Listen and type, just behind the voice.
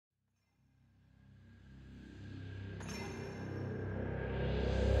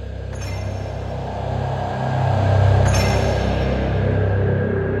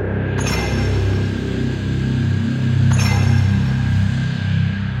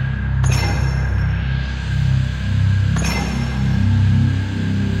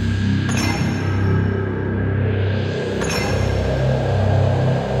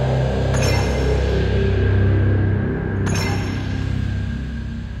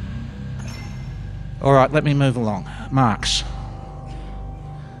All right, let me move along. Marx.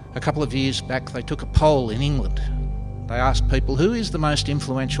 A couple of years back, they took a poll in England. They asked people, who is the most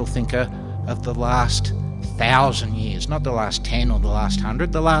influential thinker of the last 1,000 years? Not the last 10 or the last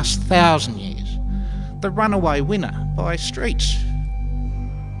 100, the last 1,000 years. The runaway winner by streets,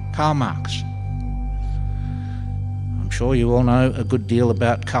 Karl Marx. I'm sure you all know a good deal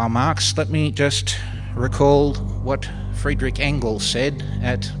about Karl Marx. Let me just recall what Friedrich Engels said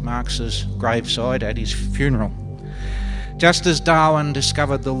at Marx's graveside at his funeral. Just as Darwin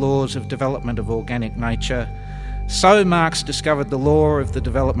discovered the laws of development of organic nature, so Marx discovered the law of the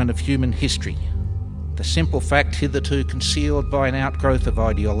development of human history, the simple fact hitherto concealed by an outgrowth of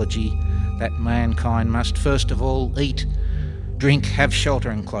ideology that mankind must first of all eat, drink, have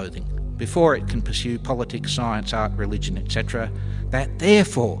shelter and clothing, before it can pursue politics, science, art, religion, etc., that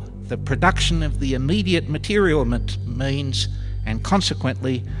therefore the production of the immediate material means, and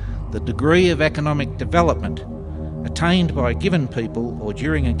consequently the degree of economic development attained by a given people or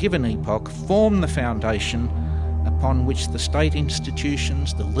during a given epoch, form the foundation upon which the state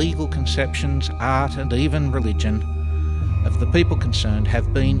institutions, the legal conceptions, art and even religion of the people concerned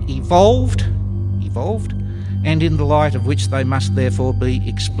have been evolved, and in the light of which they must therefore be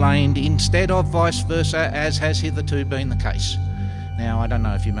explained instead of vice versa, as has hitherto been the case. Now, I don't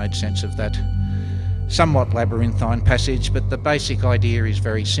know if you made sense of that somewhat labyrinthine passage, but the basic idea is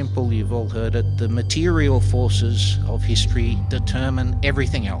very simple. You've all heard it. The material forces of history determine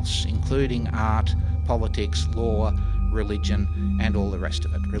everything else, including art, politics, law, religion, and all the rest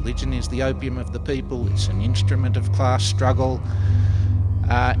of it. Religion is the opium of the people. It's an instrument of class struggle.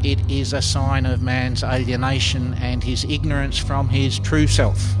 It is a sign of man's alienation and his ignorance from his true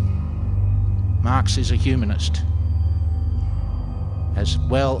self. Marx is a humanist, as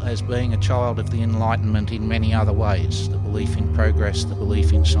well as being a child of the Enlightenment in many other ways. The belief in progress, the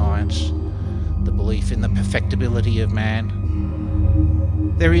belief in science, the belief in the perfectibility of man.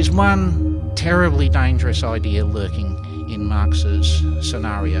 There is one terribly dangerous idea lurking in Marx's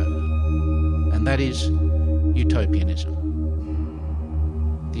scenario, and that is utopianism.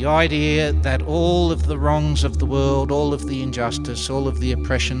 The idea that all of the wrongs of the world, all of the injustice, all of the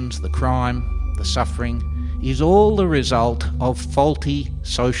oppressions, the crime, the suffering, is all the result of faulty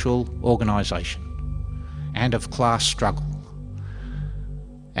social organisation and of class struggle.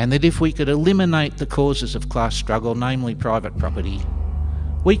 And that if we could eliminate the causes of class struggle, namely private property,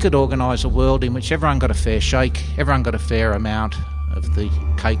 we could organise a world in which everyone got a fair shake, everyone got a fair amount of the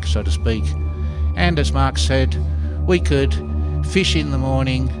cake, so to speak. And as Marx said, we could fish in the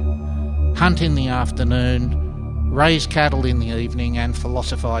morning, hunt in the afternoon, raise cattle in the evening and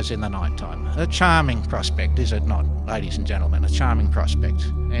philosophise in the night time. A charming prospect, is it not, ladies and gentlemen? A charming prospect.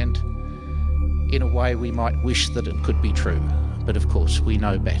 And in a way we might wish that it could be true, but of course we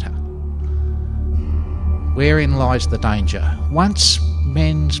know better. Wherein lies the danger? Once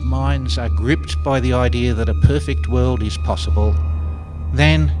men's minds are gripped by the idea that a perfect world is possible,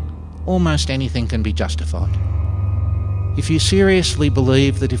 then almost anything can be justified. If you seriously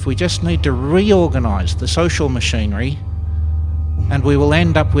believe that if we just need to reorganise the social machinery and we will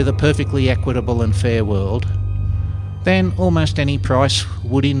end up with a perfectly equitable and fair world, then almost any price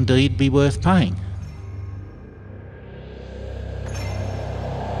would indeed be worth paying.